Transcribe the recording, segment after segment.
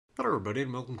Hello everybody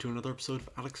and welcome to another episode of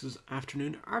Alex's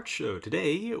Afternoon Art Show.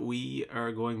 Today we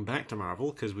are going back to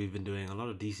Marvel because we've been doing a lot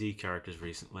of DC characters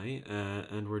recently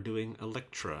and we're doing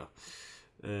Elektra,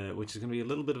 which is going to be a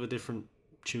little bit of a different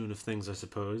tune of things I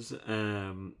suppose,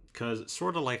 because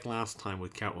sort of like last time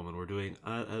with Catwoman we're doing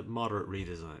a moderate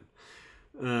redesign.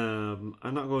 I'm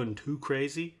not going too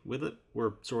crazy with it,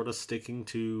 we're sort of sticking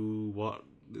to what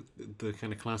the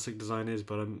kind of classic design is,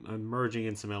 but I'm merging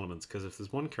in some elements because if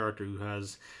there's one character who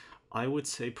has, I would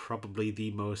say, probably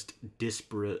the most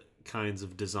disparate kinds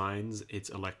of designs, it's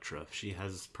Elektra. She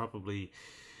has probably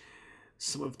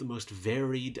some of the most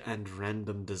varied and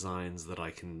random designs that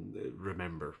I can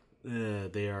remember.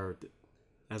 They are,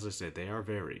 as I said, they are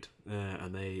varied,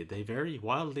 and they vary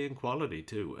wildly in quality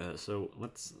too. So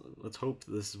let's hope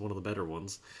this is one of the better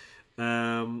ones.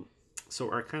 So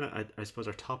our kind of, I suppose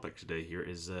our topic today here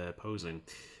is posing,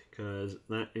 because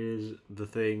that is the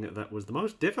thing that was the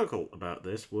most difficult about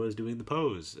this, was doing the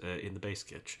pose in the base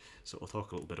sketch. So we'll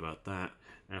talk a little bit about that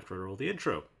after I roll the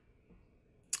intro,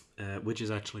 which is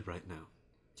actually right now.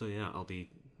 So yeah, I'll be,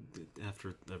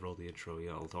 after I roll the intro,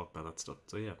 yeah, I'll talk about that stuff.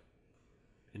 So yeah,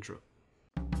 intro.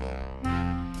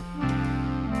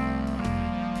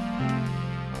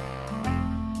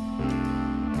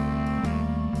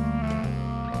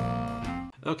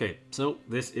 Okay, so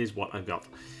this is what I've got.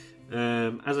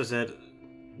 As I said,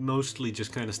 mostly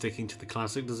just kind of sticking to the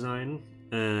classic design.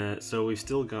 So we've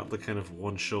still got the kind of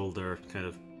one shoulder, kind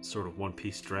of sort of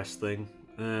one-piece dress thing.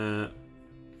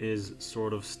 Is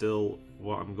sort of still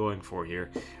what I'm going for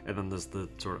here. And then there's the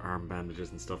sort of arm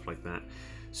bandages and stuff like that.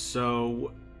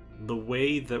 So the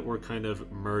way that we're kind of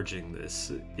merging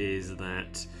this is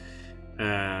that...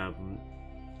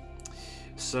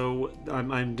 So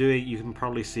I'm doing, you can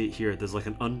probably see it here, there's like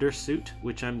an undersuit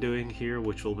which I'm doing here,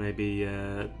 which will maybe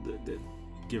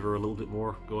give her a little bit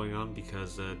more going on,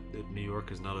 because New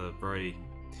York is not a very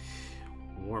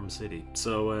warm city.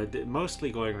 So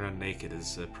mostly going around naked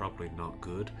is probably not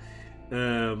good.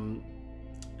 And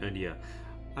yeah,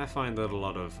 I find that a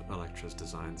lot of Elektra's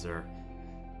designs are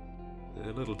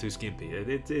a little too skimpy.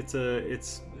 It's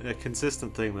a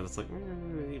consistent thing that it's like,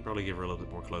 you probably give her a little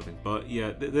bit more clothing. But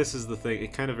yeah, this is the thing.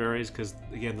 It kind of varies because,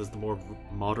 again, there's the more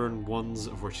modern ones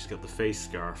of where she's got the face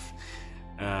scarf.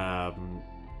 And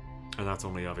that's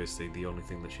only, obviously, the only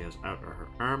thing that she has out are her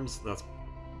arms. That's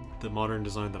the modern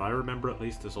design that I remember, at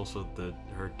least. There's also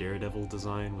her Daredevil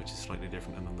design, which is slightly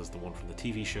different. And then there's the one from the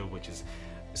TV show, which is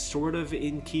sort of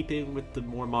in keeping with the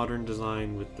more modern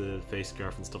design with the face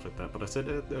scarf and stuff like that. But I said,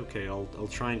 okay, I'll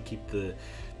try and keep the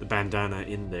bandana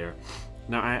in there.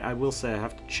 Now I will say I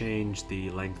have to change the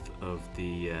length of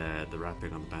the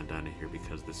wrapping on the bandana here,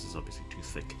 because this is obviously too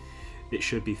thick. It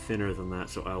should be thinner than that,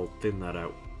 so I'll thin that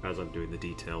out as I'm doing the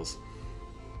details.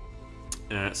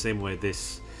 Same way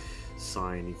this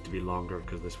sign needs to be longer,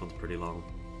 because this one's pretty long.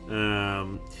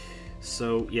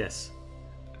 So yes,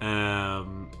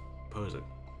 posing.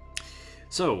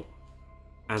 So,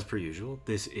 as per usual,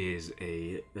 this is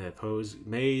a pose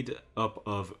made up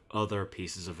of other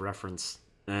pieces of reference.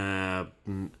 Or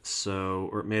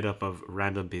made up of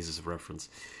random pieces of reference.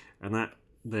 And that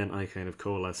then I kind of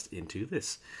coalesced into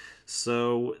this.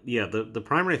 So, yeah, the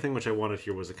primary thing which I wanted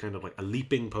here was a kind of like a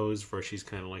leaping pose where she's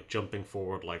kind of like jumping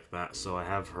forward like that. So I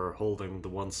have her holding the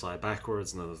one side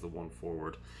backwards and then there's the one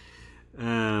forward.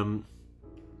 And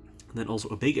then also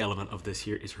a big element of this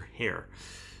here is her hair.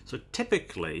 So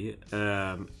typically,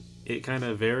 it kind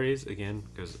of varies, again,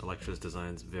 because Elektra's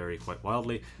designs vary quite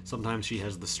wildly. Sometimes she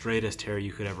has the straightest hair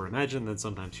you could ever imagine, then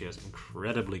sometimes she has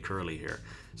incredibly curly hair.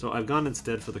 So I've gone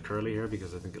instead for the curly hair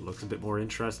because I think it looks a bit more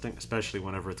interesting, especially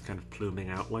whenever it's kind of pluming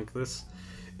out like this.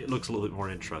 It looks a little bit more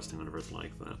interesting whenever it's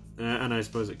like that. And I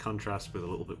suppose it contrasts with a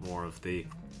little bit more of the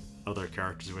other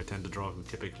characters who I tend to draw, who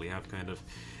typically have kind of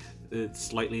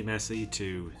slightly messy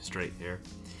to straight hair.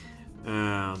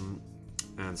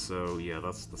 And so, yeah,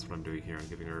 that's what I'm doing here. I'm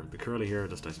giving her the curly hair,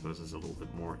 just I suppose is a little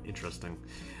bit more interesting.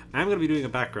 I'm going to be doing a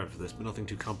background for this, but nothing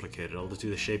too complicated. I'll just do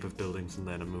the shape of buildings and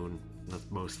then a moon. That's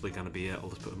mostly going to be it. I'll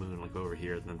just put a moon like over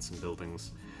here and then some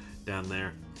buildings down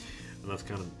there. And that's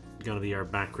kind of going to be our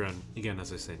background. Again,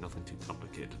 as I say, nothing too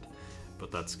complicated.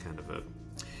 But that's kind of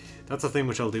that's a thing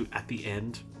which I'll do at the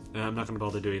end. I'm not going to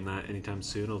bother doing that anytime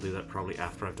soon. I'll do that probably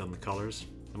after I've done the colors.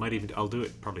 I'll do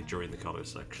it probably during the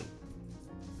colors section.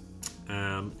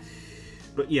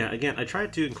 But yeah, again, I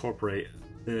tried to incorporate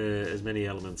as many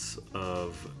elements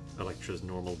of Elektra's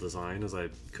normal design as I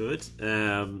could.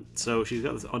 So she's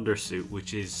got this undersuit,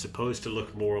 which is supposed to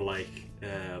look more like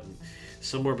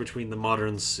somewhere between the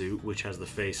modern suit, which has the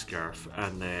face scarf,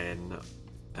 and then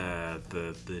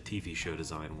the TV show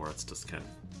design, where it's just kind of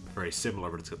very similar,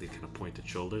 but it's got these kind of pointed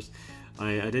shoulders.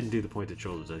 I didn't do the pointed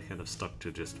shoulders, I kind of stuck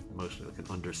to just mostly like an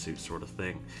undersuit sort of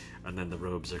thing, and then the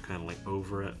robes are kind of like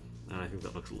over it, and I think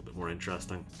that looks a little bit more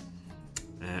interesting.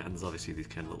 And there's obviously these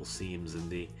kind of little seams in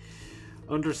the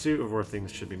undersuit of where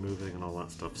things should be moving and all that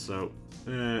stuff. So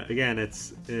again,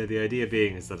 it's the idea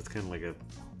being is that it's kind of like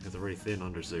it's a very thin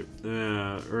undersuit,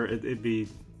 or it'd be,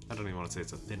 I don't even want to say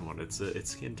it's a thin one. It's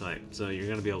skin tight, so you're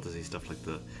going to be able to see stuff like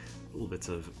the little bits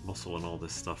of muscle and all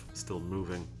this stuff still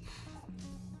moving.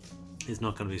 It's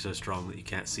not going to be so strong that you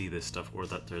can't see this stuff, or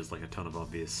that there's like a ton of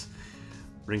obvious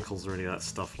wrinkles or any of that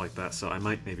stuff like that. So I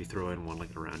might maybe throw in one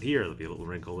like around here, there'll be a little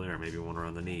wrinkle there, maybe one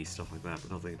around the knee, stuff like that,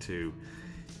 but nothing too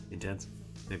intense.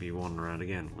 Maybe one around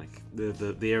again, like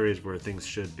the areas where things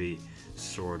should be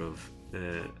sort of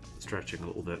stretching a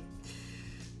little bit.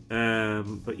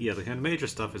 But yeah, the kind of major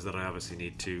stuff is that I obviously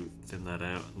need to thin that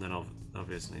out, and then I'll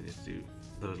obviously need to do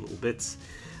those little bits.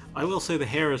 I will say the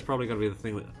hair is probably going to be the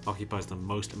thing that occupies the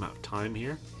most amount of time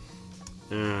here,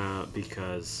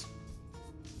 because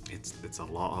it's a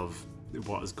lot of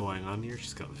what is going on here.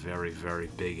 She's got very, very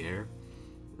big hair.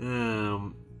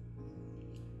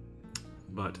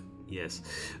 But yes.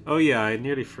 Oh yeah, I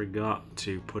nearly forgot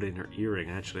to put in her earring.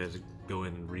 Actually, I had to go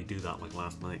in and redo that like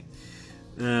last night.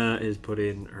 Is put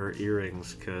in her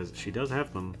earrings, because she does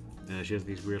have them. She has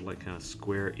these weird like kind of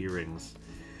square earrings.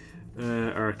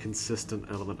 Are a consistent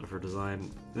element of her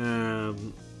design.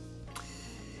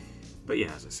 But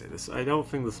yeah, as I say, I don't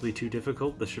think this will be too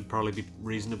difficult. This should probably be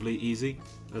reasonably easy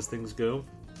as things go.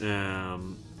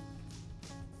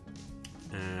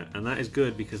 And that is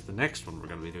good, because the next one we're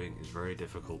going to be doing is very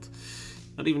difficult.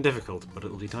 Not even difficult, but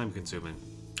it'll be time consuming.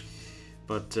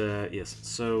 But yes,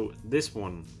 so this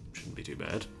one shouldn't be too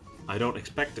bad. I don't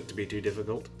expect it to be too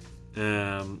difficult.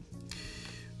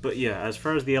 But yeah, as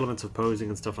far as the elements of posing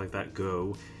and stuff like that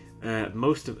go,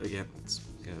 most of, again, it's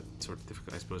sort of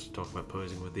difficult I suppose to talk about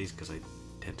posing with these, because I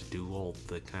tend to do all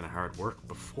the kind of hard work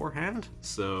beforehand.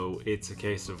 So it's a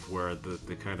case of where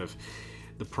the kind of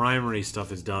the primary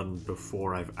stuff is done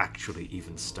before I've actually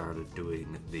even started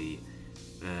doing the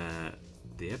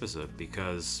episode,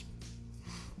 because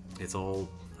it's all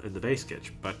in the base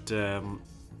sketch. But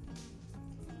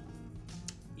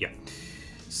yeah,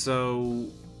 so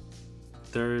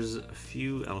there's a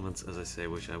few elements, as I say,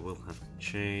 which I will have to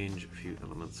change. A few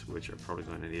elements which are probably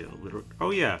going to need a little...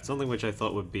 Oh yeah, something which I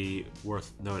thought would be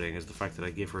worth noting is the fact that I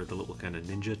gave her the little kind of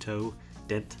ninja toe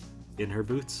dent in her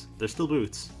boots. They're still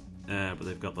boots, but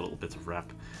they've got the little bits of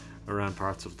wrap around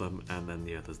parts of them, and then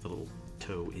yeah, there's the little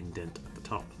toe indent at the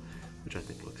top, which I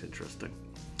think looks interesting.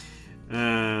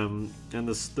 And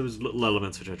there's those little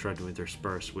elements which I tried to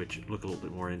intersperse, which look a little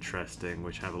bit more interesting,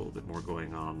 which have a little bit more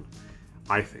going on,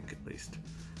 I think, at least.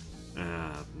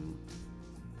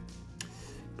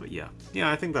 But yeah,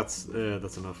 I think that's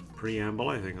enough preamble.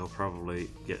 I think I'll probably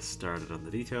get started on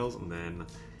the details, and then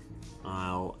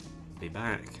I'll be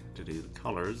back to do the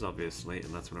colors, obviously,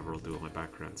 and that's whenever I'll do all my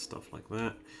background stuff like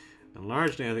that. And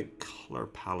largely, I think color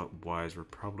palette wise, we're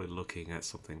probably looking at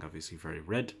something obviously very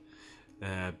red,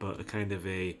 but a kind of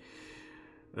a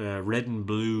red and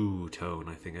blue tone.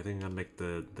 I think I'll make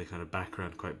the kind of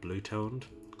background quite blue toned,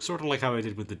 sort of like how I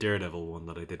did with the Daredevil one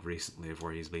that I did recently, of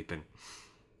where he's leaping.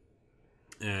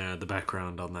 The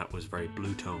background on that was very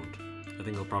blue toned. I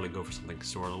think I'll probably go for something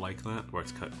sort of like that, where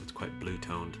it's quite blue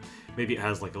toned. Maybe it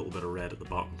has like a little bit of red at the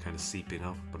bottom, kind of seeping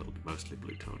up, but it'll be mostly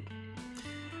blue toned.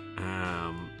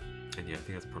 And yeah, I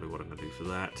think that's probably what I'm gonna do for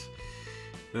that.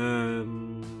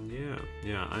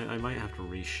 Yeah, I might have to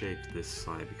reshape this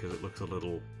side because it looks a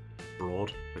little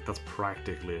broad. Like, that's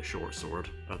practically a short sword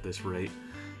at this rate,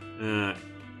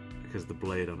 because the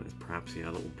blade on it is perhaps, yeah,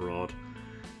 a little broad.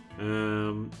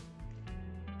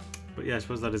 But yeah, I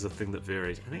suppose that is a thing that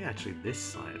varies. I think actually this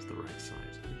side is the right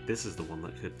size. I think this is the one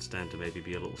that could stand to maybe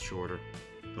be a little shorter,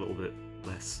 a little bit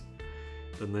less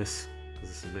than this, because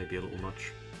this is maybe a little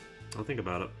much. I'll think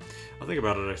about it.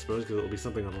 I suppose, because it'll be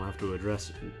something that I'll have to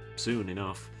address soon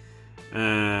enough.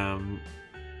 But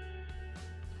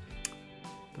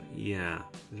yeah,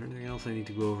 is there anything else I need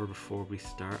to go over before we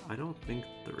start? I don't think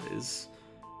there is.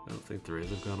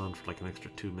 I've gone on for like an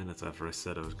extra 2 minutes after I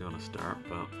said I was going to start,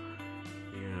 but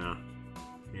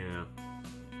yeah.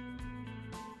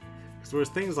 So there's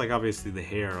things like, obviously the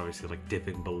hair, obviously like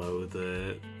dipping below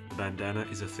the bandana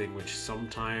is a thing which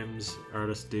sometimes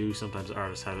artists do. Sometimes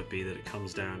artists have it be that it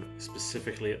comes down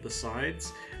specifically at the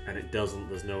sides, and it doesn't.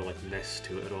 There's no like mess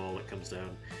to it at all. It comes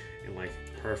down in like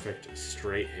perfect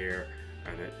straight hair,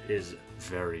 and it is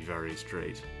very, very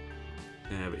straight.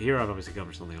 But here I've obviously gone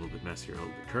for something a little bit messier, a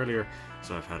little bit curlier,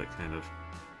 so I've had it kind of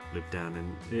loop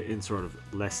down in sort of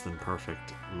less than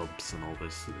perfect lumps and all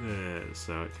this.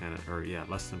 So it kind of, or yeah,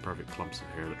 less than perfect clumps of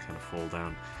hair that kind of fall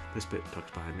down. This bit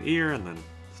tucks behind the ear and then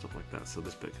stuff like that. So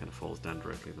this bit kind of falls down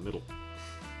directly in the middle.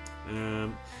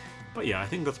 But yeah, I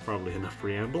think that's probably enough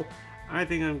preamble. I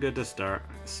think I'm good to start,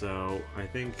 so I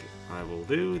think I will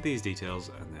do these details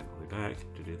and then we'll be back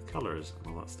to do the colors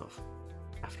and all that stuff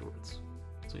afterwards.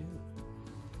 So yeah.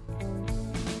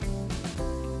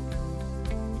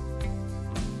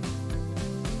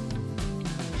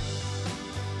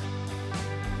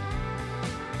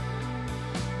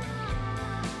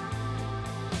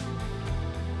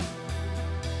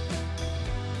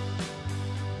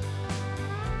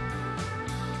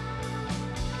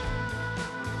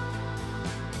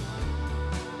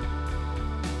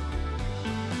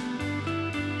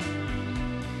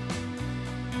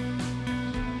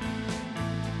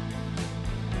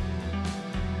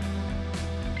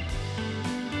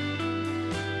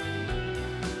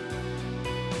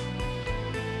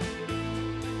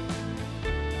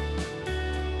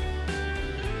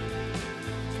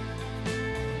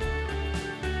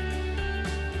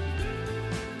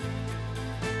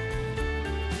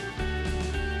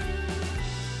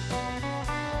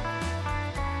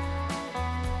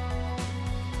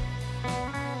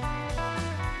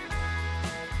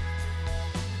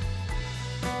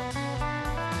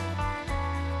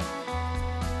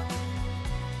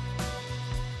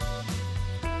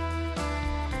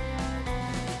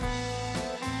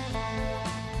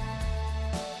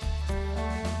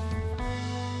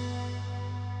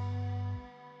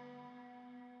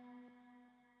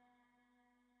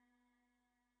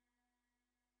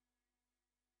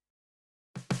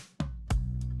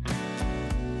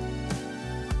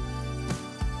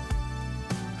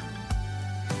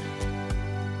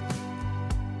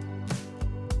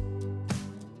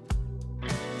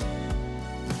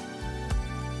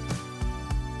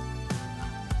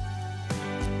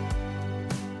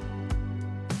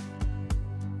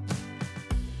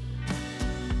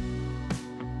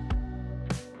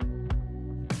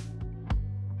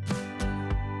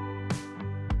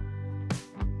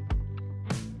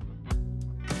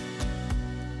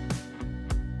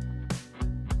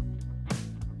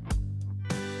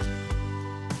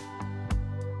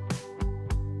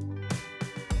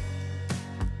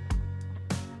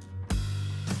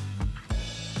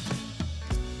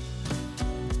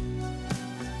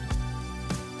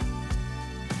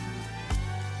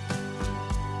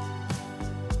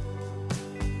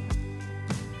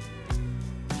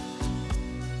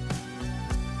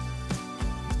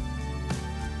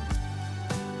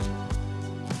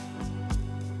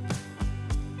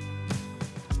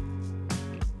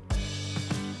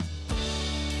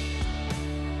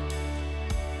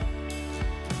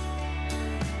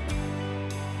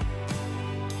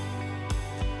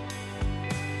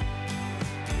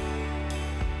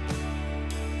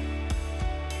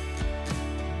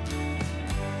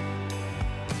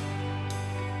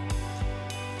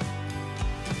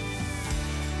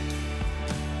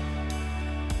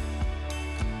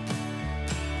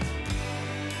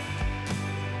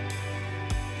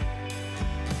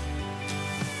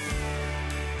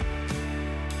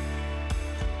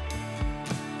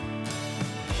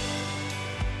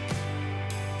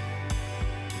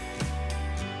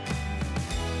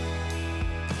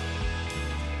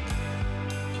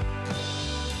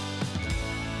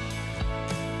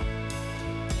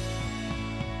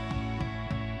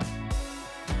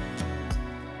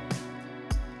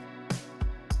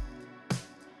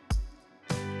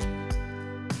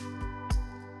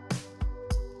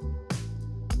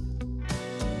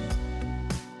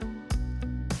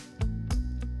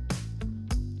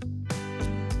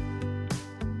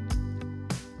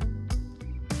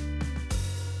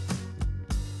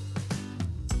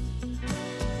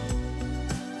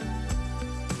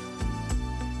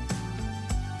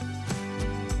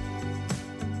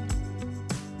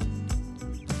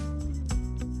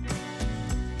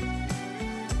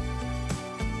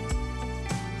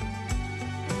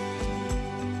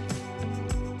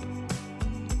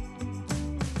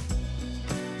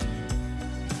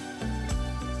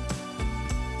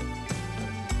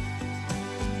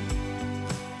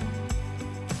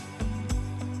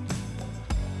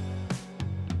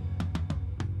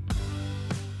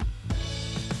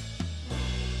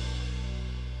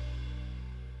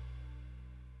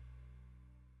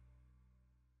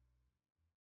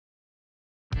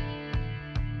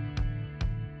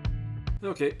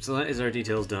 Okay, so that is our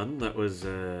details done. That was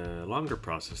a longer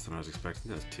process than I was expecting.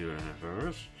 That was 2.5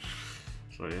 hours.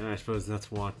 So yeah, I suppose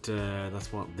that's what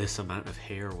this amount of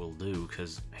hair will do,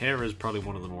 because hair is probably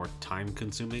one of the more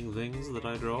time-consuming things that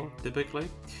I draw typically.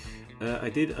 I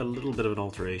did a little bit of an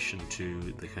alteration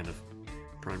to the kind of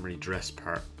primary dress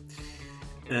part.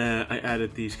 I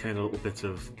added these kind of little bits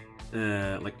of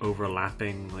like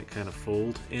overlapping, like kind of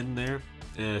fold in there,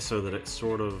 so that it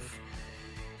sort of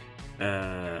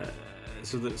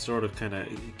kind of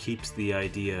keeps the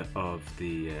idea of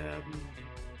the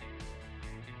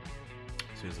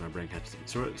as soon as my brain catches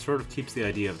it, sort of keeps the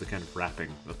idea of the kind of wrapping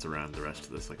that's around the rest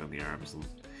of this, like on the arms and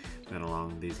then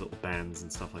along these little bands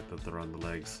and stuff like that that are on the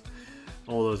legs.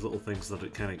 All those little things that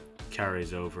it kind of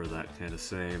carries over that kind of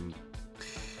same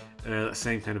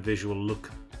kind of visual look.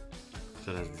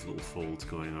 So it has these little folds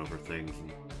going over things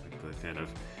and like the kind of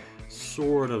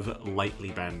sort of lightly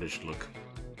bandaged look.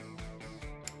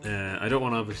 I don't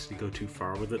want to obviously go too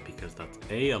far with it because that's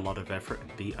A, a lot of effort,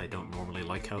 and B, I don't normally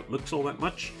like how it looks all that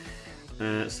much.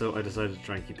 So I decided to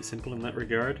try and keep it simple in that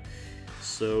regard.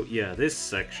 So yeah, this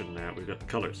section now, we've got the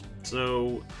colors.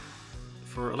 So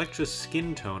for Elektra's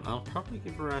skin tone, I'll probably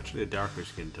give her actually a darker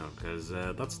skin tone, because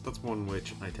that's one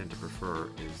which I tend to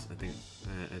prefer. Is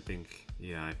I think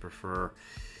yeah, I prefer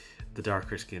the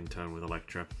darker skin tone with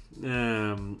Elektra.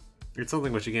 It's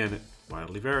something which again it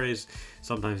wildly varies.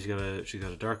 Sometimes she's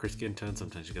got a darker skin tone,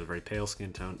 sometimes she's got a very pale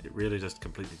skin tone. It really just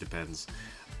completely depends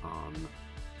on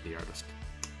the artist.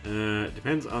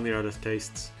 Depends on the artist's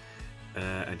tastes,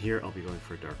 and here I'll be going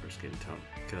for a darker skin tone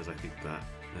because I think that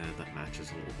that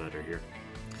matches a little better here.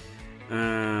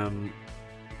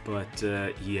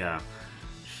 Yeah,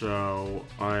 so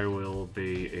I will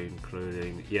be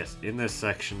including, yes, in this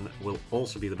section will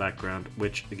also be the background,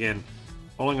 which again,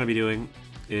 all I'm going to be doing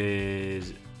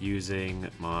is using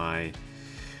my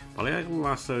polygonal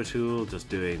lasso tool, just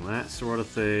doing that sort of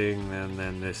thing, and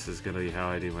then this is going to be how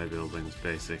I do my buildings,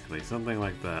 basically, something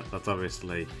like that. That's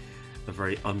obviously a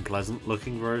very unpleasant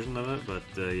looking version of it, but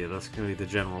yeah, that's going to be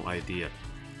the general idea.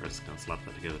 I'm just going to slap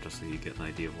that together just so you get an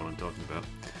idea of what I'm talking about.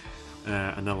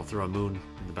 And then I'll throw a moon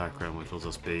in the background, which will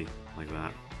just be like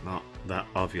that. Not that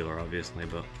ovular, obviously,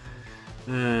 but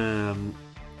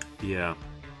yeah,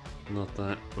 not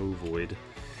that ovoid.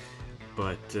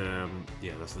 But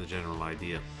yeah, that's the general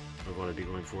idea of what I'd be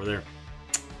going for there.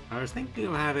 I was thinking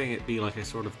of having it be like a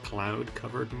sort of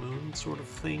cloud-covered moon sort of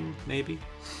thing, maybe.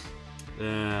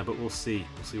 But we'll see.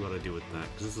 We'll see what I do with that.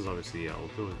 Because this is obviously, yeah, I'll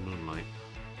go with moonlight.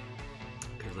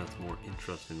 Because that's more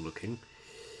interesting looking.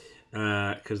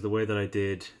 Because the way that I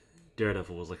did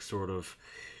Daredevil was like sort of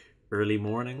early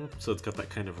morning, so it's got that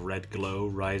kind of red glow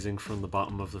rising from the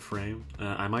bottom of the frame.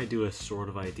 I might do a sort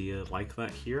of idea like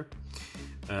that here.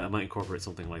 I might incorporate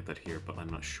something like that here, but I'm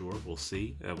not sure. We'll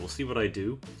see. We'll see what I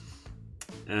do.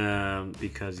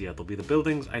 Because yeah, there'll be the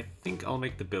buildings. I think I'll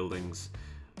make the buildings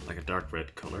like a dark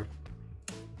red color.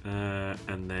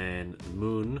 And then the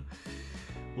moon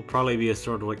will probably be a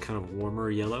sort of like kind of warmer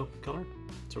yellow color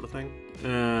sort of thing.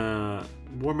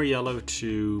 Warmer yellow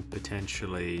to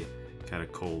potentially kind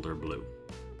of colder blue.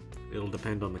 It'll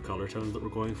depend on the color tones that we're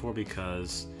going for,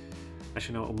 because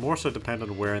actually no, it'll more so depend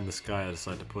on where in the sky I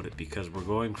decide to put it, because we're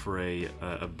going for a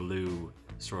blue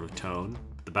sort of tone,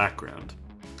 the background,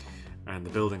 and the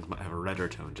buildings might have a redder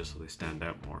tone just so they stand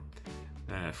out more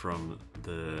from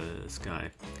the sky,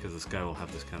 because the sky will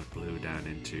have this kind of blue down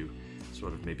into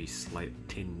sort of maybe slight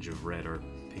tinge of red or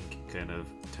pink kind of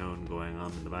tone going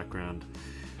on in the background.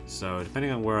 So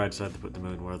depending on where I decide to put the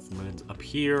moon, whether the moon's up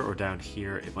here or down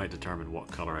here, it might determine what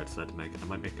color I decide to make it. I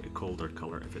might make it a colder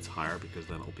color if it's higher, because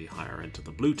then it'll be higher into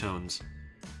the blue tones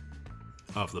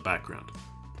of the background.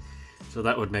 So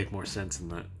that would make more sense in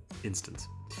that instance.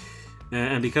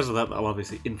 And because of that, that'll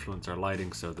obviously influence our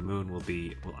lighting, so the moon will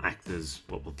act as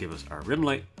what will give us our rim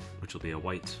light, which will be a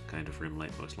white kind of rim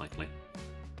light most likely.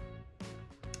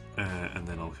 And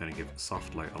then I'll kind of give it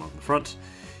soft light along the front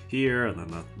here, and then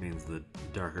that means the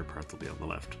darker parts will be on the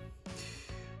left.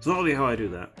 So that'll be how I do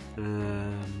that.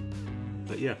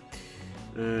 But yeah.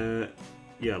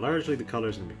 Yeah, largely the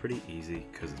colors are going to be pretty easy,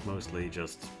 because it's mostly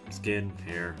just skin,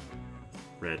 hair,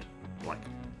 red, black.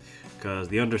 Because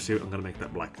the undersuit, I'm going to make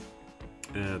that black.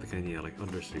 The kind of, yeah, like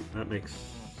undersuit. That makes,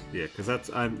 yeah, because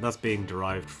that's being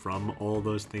derived from all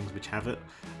those things which have it,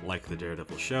 like the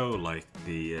Daredevil show, like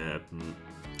the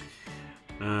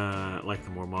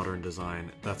more modern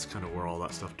design. That's kind of where all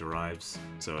that stuff derives.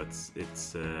 So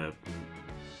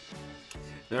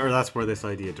or that's where this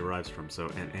idea derives from. So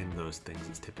in those things,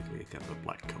 it's typically kind of a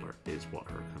black color is what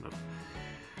her kind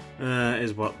of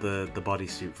is what the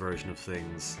bodysuit version of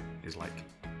things is like.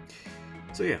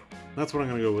 So yeah, that's what I'm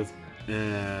gonna go with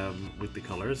the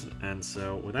colors. And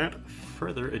so without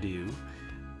further ado,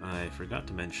 I forgot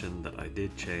to mention that I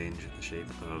did change the shape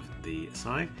of the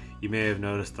sign. You may have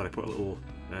noticed that I put a little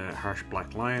harsh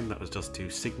black line. That was just to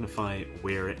signify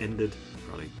where it ended.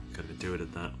 Probably could have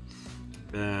intuited that.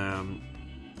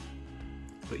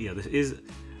 But yeah, this is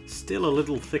still a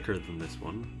little thicker than this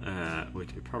one,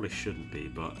 which it probably shouldn't be,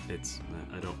 but it's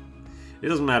it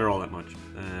doesn't matter all that much.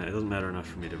 It doesn't matter enough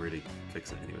for me to really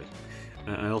fix it anyways.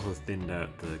 I also thinned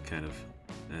out the kind of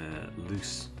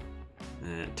loose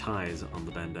ties on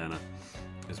the bandana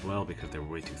as well because they were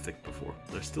way too thick before.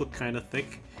 They're still kind of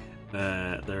thick.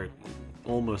 They're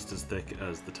almost as thick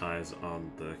as the ties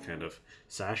on the kind of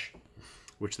sash,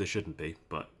 which they shouldn't be,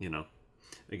 but you know,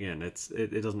 again,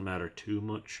 it doesn't matter too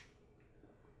much.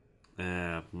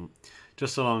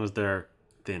 Just so long as they're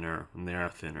thinner, and they are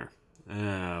thinner.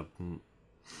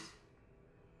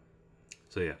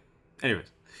 So yeah.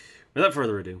 Anyways, without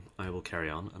further ado, I will carry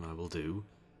on and I will do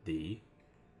the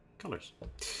colors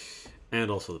and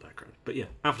also the background. But yeah,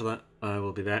 after that, I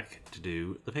will be back to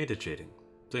do the painted shading.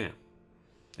 So yeah.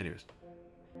 Anyways.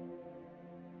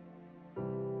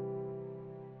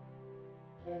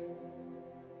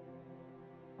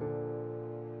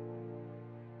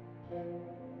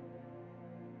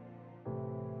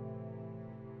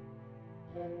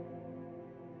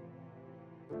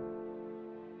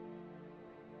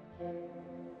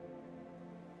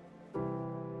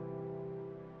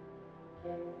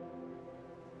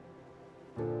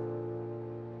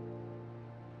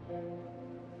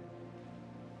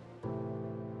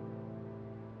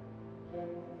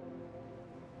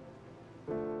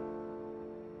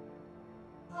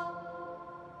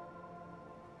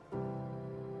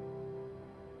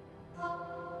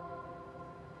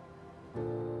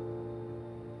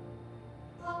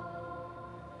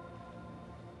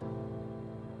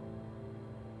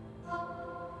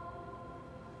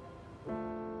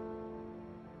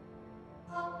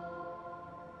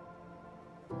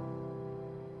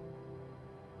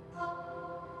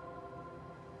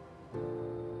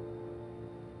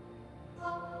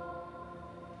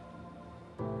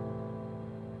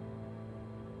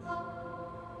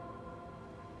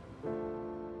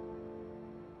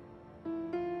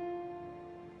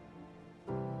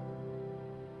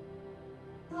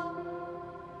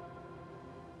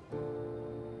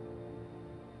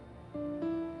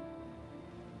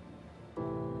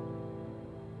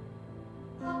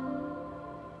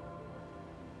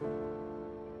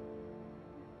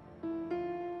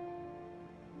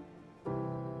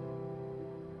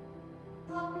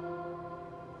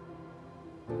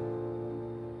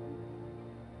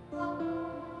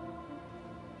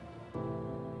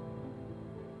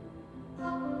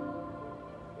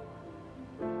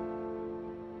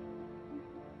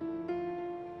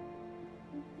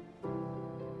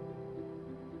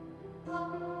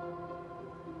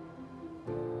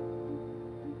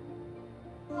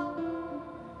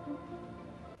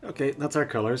 Okay, that's our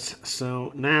colours.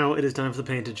 So now it is time for the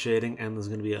painted shading, and there's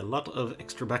going to be a lot of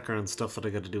extra background stuff that I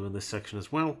got to do in this section as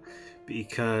well,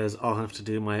 because I'll have to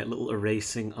do my little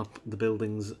erasing up the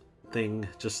buildings thing,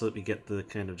 just so that we get the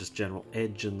kind of just general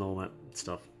edge and all that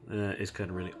stuff. Is kind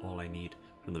of really all I need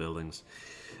from the buildings.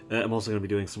 I'm also going to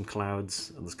be doing some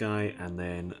clouds in the sky, and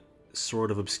then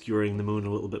sort of obscuring the moon a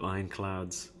little bit behind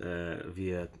clouds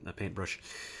via a paintbrush.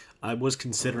 I was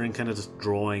considering kind of just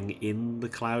drawing in the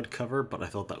cloud cover, but I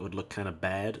thought that would look kind of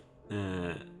bad.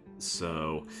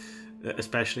 So,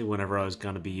 especially whenever I was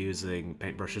going to be using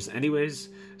paintbrushes anyways.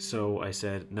 So I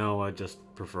said, no, I just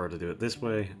prefer to do it this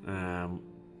way. And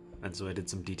so I did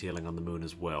some detailing on the moon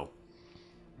as well,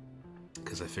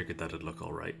 because I figured that'd look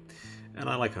alright. And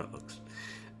I like how it looks.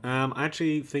 I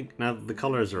actually think, now that the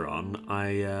colors are on,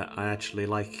 I actually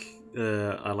like...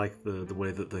 I like the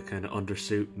way that the kind of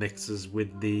undersuit mixes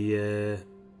with the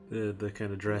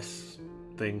kind of dress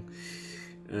thing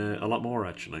a lot more,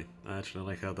 actually. I actually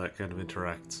like how that kind of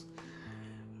interacts,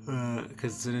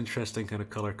 because it's an interesting kind of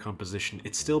color composition.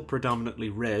 It's still predominantly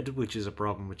red, which is a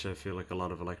problem which I feel like a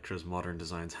lot of Elektra's modern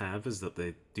designs have, is that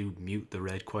they do mute the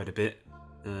red quite a bit,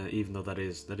 even though that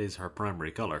is her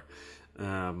primary color.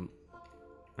 I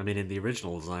mean, in the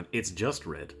original design, it's just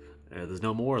red. There's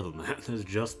no more than that. There's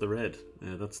just the red.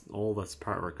 That's all that's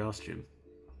part of her costume.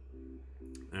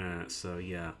 So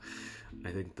yeah,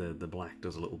 I think the black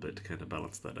does a little bit to kind of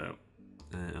balance that out,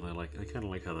 and I kind of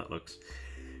like how that looks.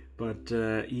 But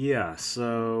yeah,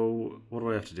 so what do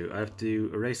I have to do? I have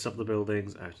to erase up the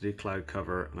buildings. I have to do cloud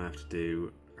cover, and I have to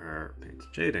do her painted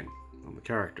shading on the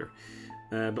character.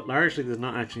 But largely, there's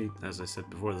not actually, as I said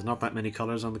before, there's not that many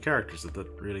colors on the characters, so that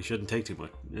really shouldn't take too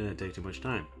much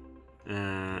time.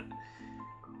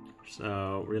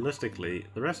 So realistically,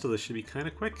 the rest of this should be kind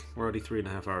of quick. We're already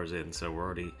 3.5 hours in, so we're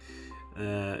already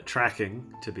tracking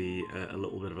to be a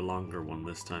little bit of a longer one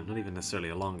this time. Not even necessarily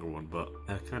a longer one, but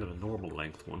kind of a normal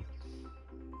length one,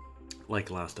 like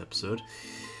last episode.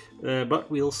 But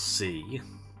we'll see.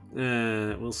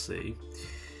 We'll see.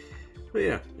 But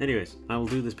yeah, anyways, I will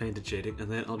do this painted shading, and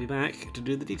then I'll be back to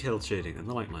do the detailed shading and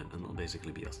the light line, and that'll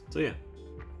basically be us. So yeah.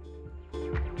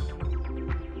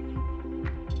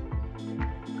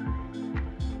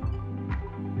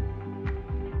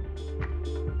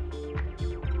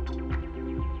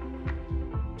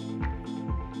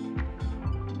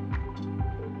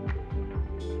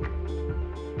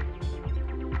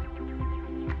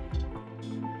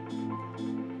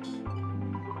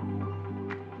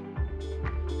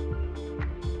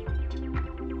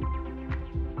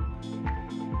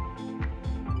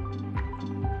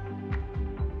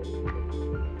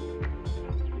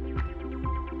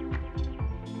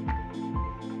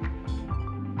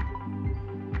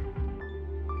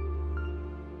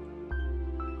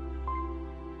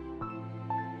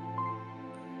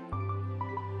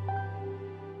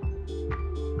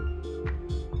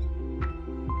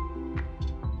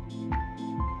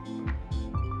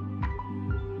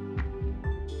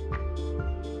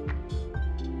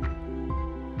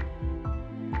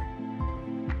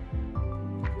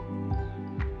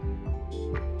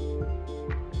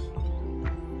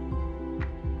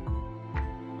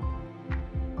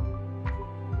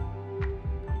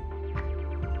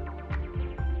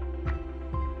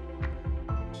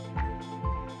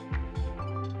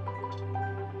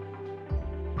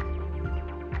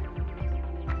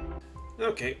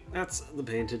 Okay, that's the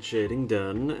painted shading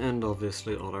done, and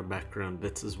obviously all our background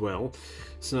bits as well.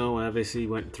 So I obviously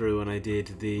went through and I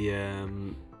did the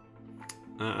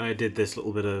I did this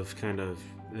little bit of kind of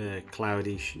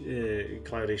cloudy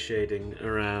shading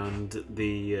around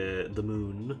the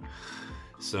moon.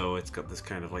 So it's got this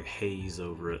kind of like haze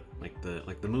over it, like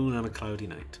the moon on a cloudy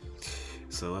night.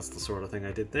 So that's the sort of thing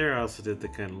I did there. I also did the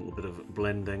kind of little bit of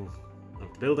blending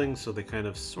of the buildings, so they kind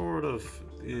of sort of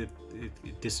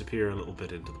disappear a little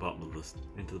bit into the bottom of the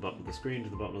screen, to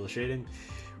the bottom of the shading,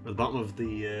 or the bottom of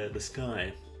the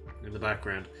sky in the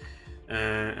background.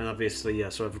 And obviously, yeah,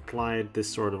 so I've applied this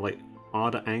sort of like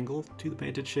odd angle to the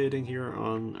painted shading here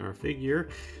on our figure,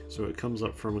 so it comes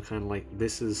up from a kind of like,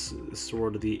 this is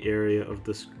sort of the area of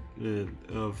this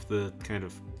of the kind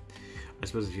of, I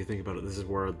suppose if you think about it, this is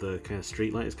where the kind of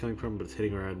street light is coming from, but it's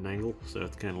hitting her at an angle, so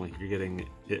it's kind of like you're getting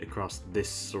it across this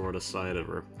sort of side of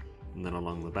her. And then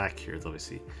along the back here, it's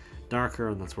obviously darker,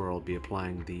 and that's where I'll be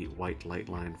applying the white light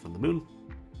line from the moon,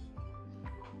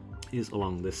 is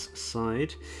along this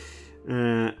side.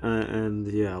 And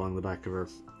yeah, along the back of her.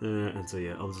 And so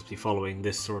yeah, I'll just be following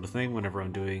this sort of thing whenever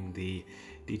I'm doing the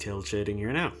detailed shading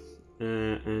here now.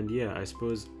 And yeah, I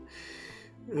suppose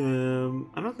I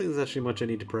don't think there's actually much I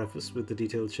need to preface with the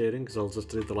detailed shading, because I'll just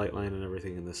do the light line and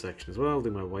everything in this section as well. I'll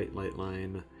do my white light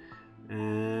line.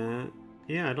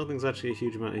 Yeah, I don't think there's actually a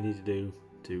huge amount I need to do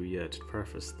to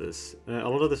preface this. A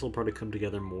lot of this will probably come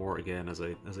together more again, as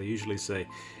I usually say,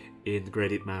 in the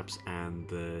gradient maps and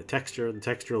the texture. The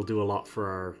texture will do a lot for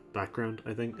our background,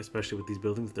 I think, especially with these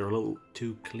buildings. They're a little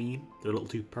too clean. They're a little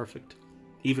too perfect.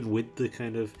 Even with the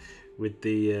kind of, with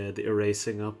the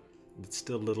erasing up, it's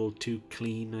still a little too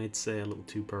clean, I'd say, a little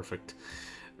too perfect.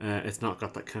 It's not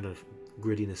got that kind of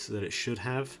grittiness that it should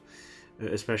have,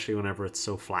 especially whenever it's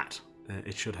so flat.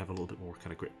 It should have a little bit more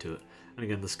kind of grit to it. And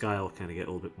again, the sky will kind of get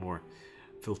a little bit more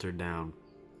filtered down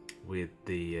with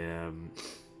the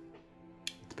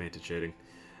painted shading.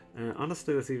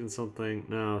 Honestly, that's even something.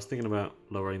 No, I was thinking about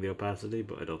lowering the opacity,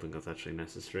 but I don't think that's actually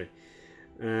necessary.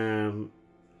 Because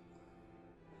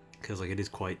like it is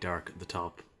quite dark at the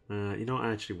top. You know,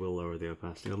 I actually will lower the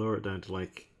opacity. I'll lower it down to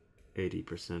like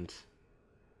 80%.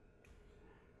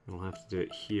 I'll have to do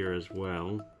it here as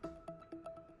well,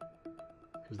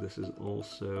 because this is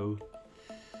also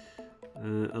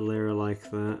a layer like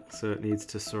that, so it needs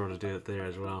to sort of do it there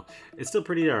as well. It's still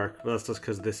pretty dark, but that's just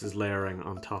because this is layering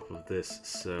on top of this,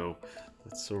 so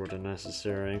that's sort of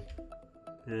necessary.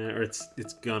 Or it's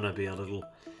gonna be a little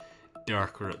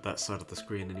darker at that side of the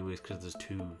screen anyways, because there's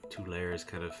two layers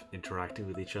kind of interacting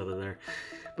with each other there.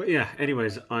 But yeah,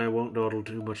 anyways, I won't dawdle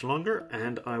too much longer,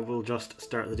 and I will just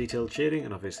start the detailed shading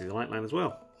and obviously the light line as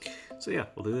well. So yeah,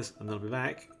 we'll do this, and then I'll be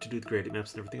back to do the gradient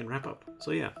maps and everything and wrap up. So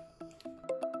yeah.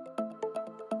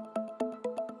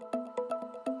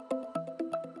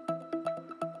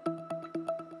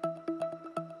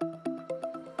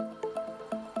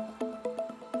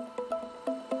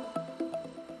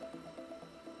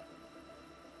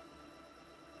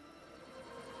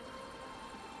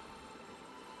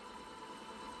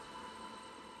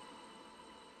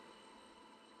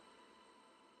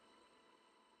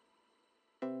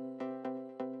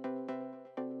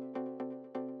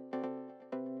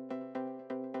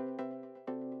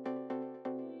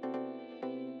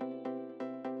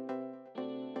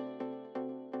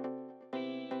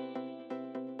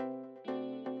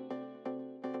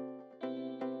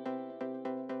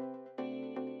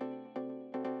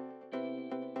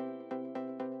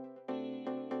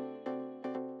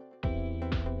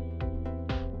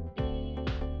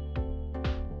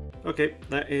 Okay,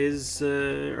 that is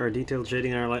our detailed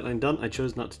shading, our light line done. I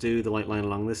chose not to do the light line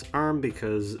along this arm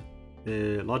because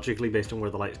logically, based on where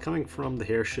the light is coming from, the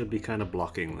hair should be kind of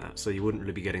blocking that, so you wouldn't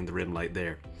really be getting the rim light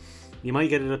there. You might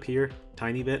get it up here,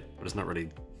 tiny bit, but it's not really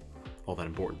all that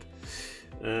important.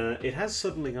 It has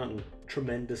suddenly gotten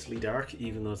tremendously dark,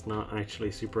 even though it's not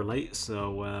actually super light,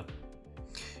 so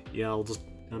yeah,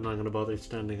 I'm not going to bother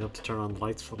standing up to turn on the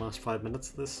lights for the last 5 minutes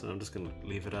of this, so I'm just going to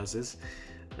leave it as is.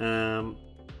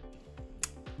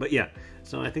 But yeah,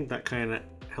 so I think that kind of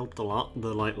helped a lot.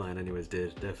 The light line anyways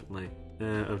did, definitely.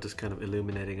 Of just kind of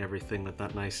illuminating everything with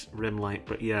that nice rim light.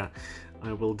 But yeah,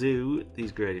 I will do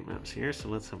these gradient maps here, so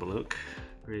let's have a look.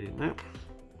 Gradient map.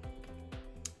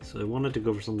 So I wanted to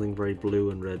go for something very blue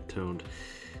and red toned.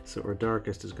 So our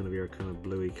darkest is going to be our kind of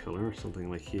bluey color, something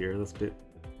like here. That's a bit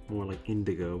more like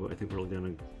indigo, but I think we're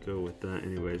going to go with that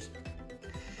anyways.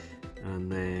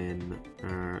 And then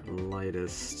our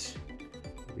lightest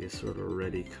will be a sort of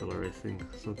reddy color, I think,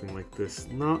 something like this.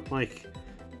 Not like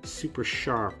super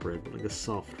sharp red, but like a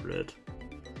soft red.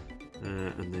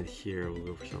 And then here we'll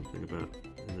go for something about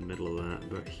in the middle of that,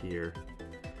 about here.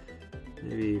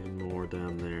 Maybe even more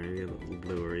down there, maybe a little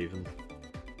bluer even.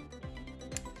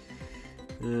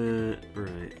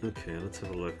 Right, okay, let's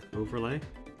have a look. Overlay.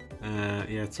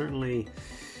 Yeah, it certainly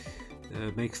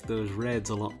makes those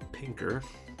reds a lot pinker.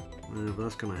 But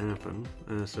that's going to happen.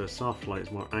 So soft light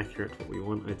is more accurate what we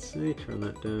want, I'd say. Turn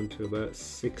that down to about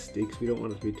 60 because we don't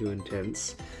want it to be too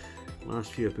intense.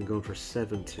 Last few I've been going for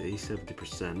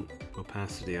 70%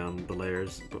 opacity on the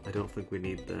layers, but I don't think we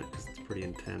need that because it's pretty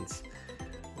intense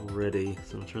already.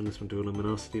 So I'll turn this one to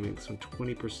luminosity, make this one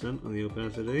 20% on the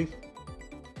opacity.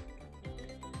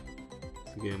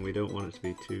 So again, we don't want it to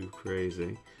be too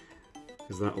crazy,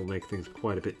 because that will make things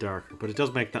quite a bit darker. But it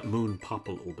does make that moon pop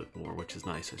a little bit more, which is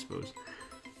nice, I suppose.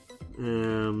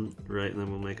 Right, and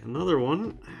then we'll make another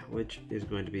one, which is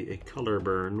going to be a color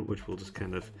burn, which will just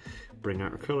kind of bring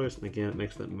out our colors. And again, it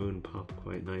makes that moon pop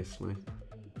quite nicely.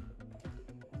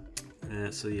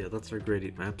 So yeah, that's our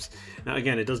gradient maps. Now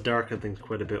again, it does darken things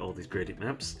quite a bit, all these gradient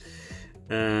maps.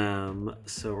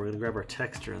 So we're going to grab our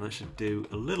texture, and that should do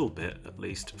a little bit, at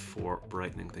least, for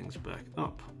brightening things back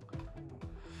up.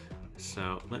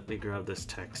 So let me grab this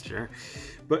texture.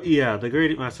 But yeah, the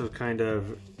gradient maps are kind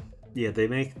of, yeah, they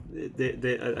make,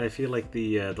 I feel like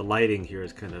the lighting here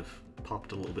is kind of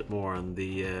popped a little bit more, and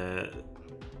the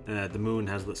moon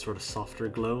has that sort of softer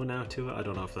glow now to it. I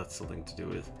don't know if that's something to do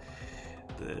with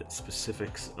the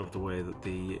specifics of the way that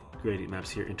the gradient maps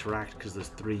here interact, because there's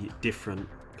 3 different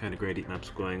kind of gradient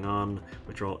maps going on,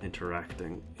 which are all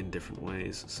interacting in different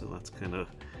ways. So that's kind of,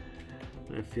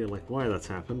 I feel like, why that's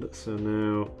happened. So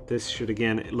now this should,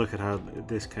 again, look at how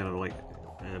this kind of like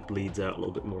bleeds out a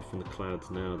little bit more from the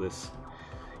clouds now. This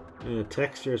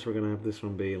textures, we're going to have this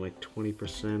one be like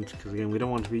 20%, because again, we don't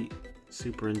want it to be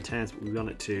super intense, but we want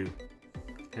it to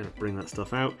kind of bring that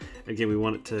stuff out. Again, we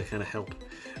want it to kind of help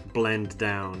blend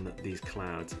down these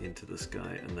clouds into the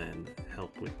sky, and then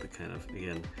help with the kind of,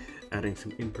 again, adding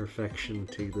some imperfection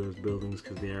to those buildings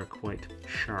because they are quite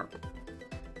sharp.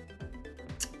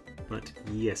 But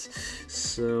yes,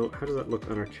 so how does that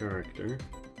look on our character?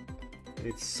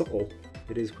 It's subtle.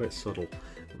 It is quite subtle.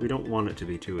 We don't want it to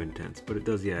be too intense, but it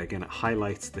does, yeah, again, it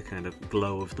highlights the kind of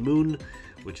glow of the moon,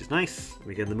 which is nice.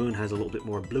 Again, the moon has a little bit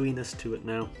more bluiness to it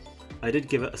now. I did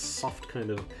give it a soft kind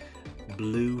of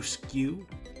blue skew,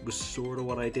 was sort of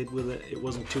what I did with it. It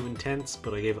wasn't too intense,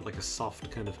 but I gave it like a soft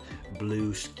kind of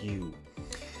blue skew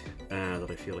that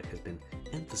I feel like has been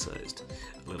emphasized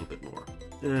a little bit more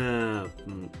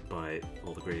by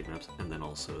all the gradient maps, and then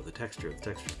also the texture. The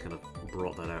texture's kind of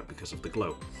brought that out because of the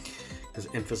glow, because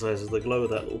it emphasizes the glow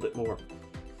that little bit more.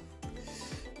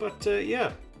 But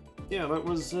yeah, that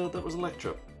was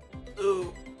Elektra.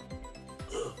 Oh,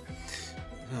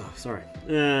 sorry.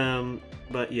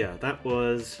 But yeah, that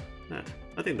was that.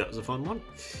 I think that was a fun one.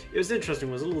 It was interesting.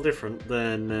 It was a little different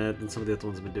than some of the other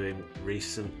ones I've been doing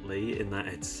recently, in that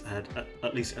it's had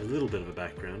at least a little bit of a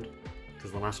background,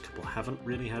 because the last couple haven't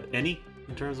really had any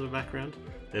in terms of a background.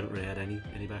 They haven't really had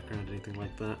any background, anything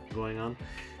like that going on.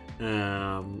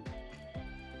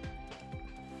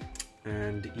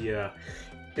 And yeah,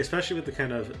 especially with the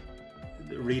kind of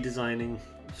redesigning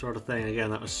sort of thing, again,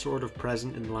 that was sort of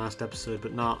present in the last episode,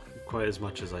 but not quite as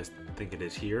much as I think it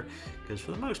is here, because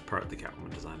for the most part the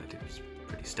Catwoman design I think was a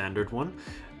pretty standard one.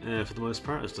 For the most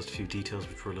part, it's just a few details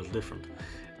which were a little different.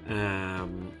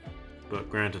 But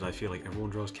granted, I feel like everyone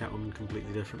draws Catwoman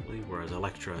completely differently, whereas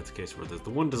Elektra, it's a case where there's the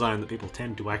one design that people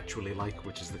tend to actually like,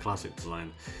 which is the classic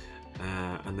design,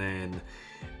 and then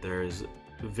there's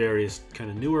various kind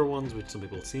of newer ones which some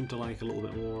people seem to like a little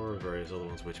bit more, various other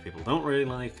ones which people don't really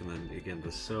like, and then again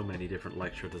there's so many different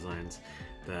Elektra designs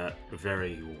that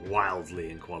vary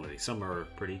wildly in quality. Some are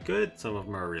pretty good, some of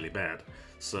them are really bad.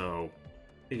 So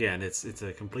again, it's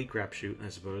a complete crapshoot, I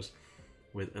suppose,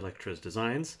 with Elektra's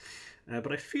designs.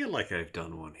 But I feel like I've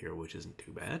done one here which isn't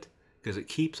too bad, because it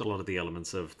keeps a lot of the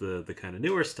elements of the kind of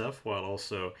newer stuff while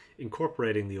also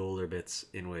incorporating the older bits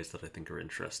in ways that I think are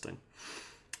interesting.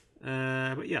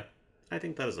 But yeah, I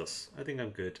think that is us. I think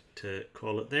I'm good to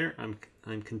call it there.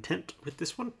 I'm content with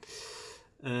this one.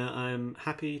 I'm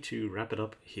happy to wrap it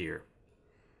up here.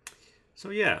 So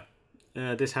yeah,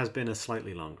 this has been a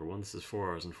slightly longer one. This is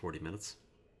 4 hours and 40 minutes.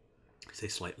 I say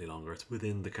slightly longer. It's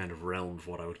within the kind of realm of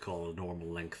what I would call a normal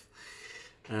length.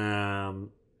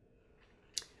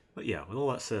 But yeah, with all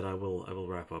that said, I will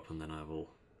wrap up and then I will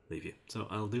leave you. So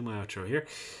I'll do my outro here.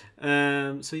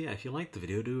 So yeah, if you liked the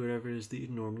video, do whatever it is that you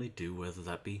normally do, whether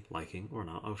that be liking or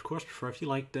not. I would of course prefer if you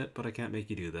liked it, but I can't make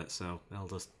you do that, so I'll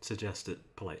just suggest it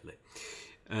politely.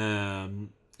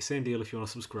 Same deal if you want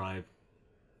to subscribe.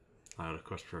 I would of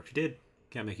course prefer if you did.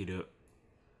 Can't make you do it.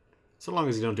 So long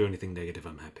as you don't do anything negative,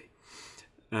 I'm happy.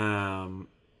 And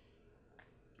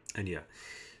yeah,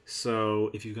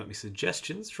 so if you've got any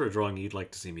suggestions for a drawing you'd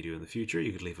like to see me do in the future,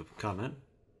 you could leave a comment,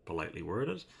 politely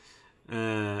worded,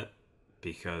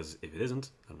 because if it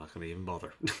isn't, I'm not going to even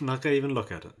bother. I'm not going to even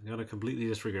look at it. I'm going to completely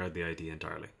disregard the idea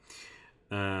entirely.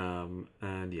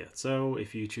 And yeah, so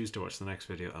if you choose to watch the next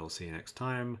video, I'll see you next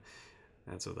time.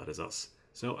 And so that is us.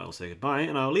 So I'll say goodbye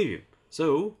and I'll leave you.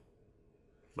 So,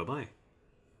 bye-bye.